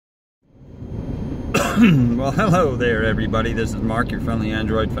Well, hello there, everybody. This is Mark, your friendly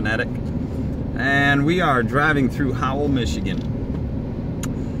Android fanatic, and we are driving through Howell, Michigan.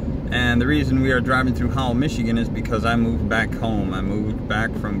 And the reason we are driving through Howell, Michigan is because I moved back home. I moved back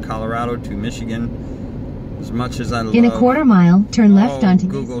from Colorado to Michigan. As much as I love... In a quarter mile, turn left onto...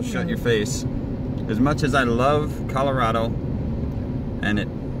 Google, shut your face. As much as I love Colorado, and it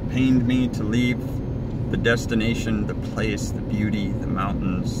pained me to leave the destination, the place, the beauty, the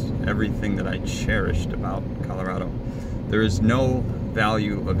mountains, everything that I cherished about Colorado. There is no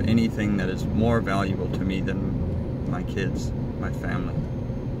value of anything that is more valuable to me than my kids, my family.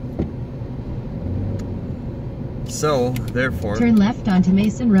 So, therefore... Turn left onto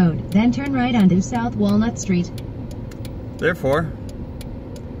Mason Road, then turn right onto South Walnut Street. Therefore,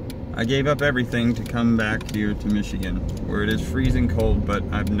 I gave up everything to come back here to Michigan, where it is freezing cold, but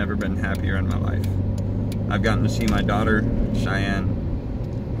I've never been happier in my life. I've gotten to see my daughter, Cheyenne,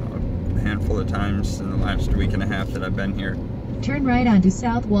 a handful of times in the last week and a half that I've been here. Turn right onto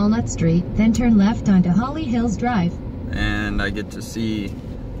South Walnut Street, then turn left onto Holly Hills Drive. And I get to see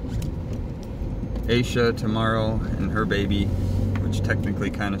Aisha tomorrow and her baby, which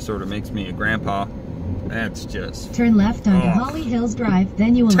technically kind of sort of makes me a grandpa. That's just... Turn left onto Holly Hills Drive,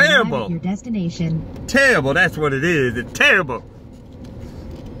 then you will arrive at your destination. Terrible, that's what it is. It's terrible.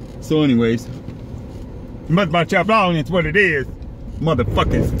 So anyways... Must my chop long, it's what it is.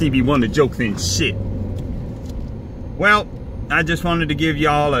 Motherfucking Stevie Wonder jokes and shit. Well, I just wanted to give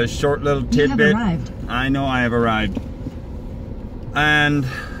y'all a short little tidbit. You have arrived. I know I have arrived. And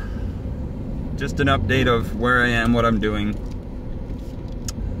just an update of where I am, what I'm doing.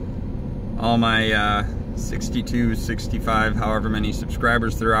 All my 62, 65, however many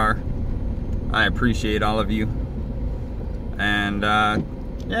subscribers there are. I appreciate all of you. And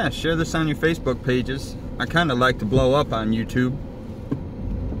yeah, share this on your Facebook pages. I kind of like to blow up on YouTube.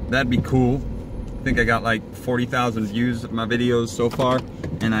 That'd be cool. I think I got like 40,000 views of my videos so far,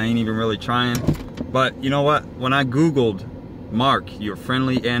 and I ain't even really trying. But you know what? When I Googled Mark, your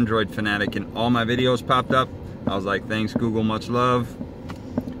friendly Android fanatic, and all my videos popped up, I was like, thanks Google, much love.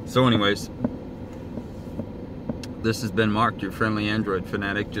 So anyways, this has been Mark, your friendly Android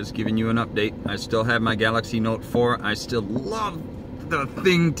fanatic, just giving you an update. I still have my Galaxy Note 4. I still love the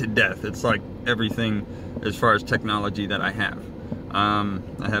thing to death. It's like everything as far as technology that I have. I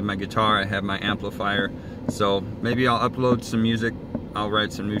have my guitar, I have my amplifier, so maybe I'll upload some music, I'll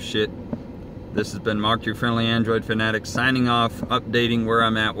write some new shit. This has been Mark, your friendly Android fanatic, signing off, updating where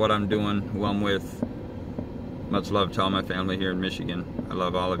I'm at, what I'm doing, who I'm with. Much love to all my family here in Michigan. I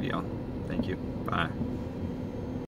love all of y'all. Thank you. Bye.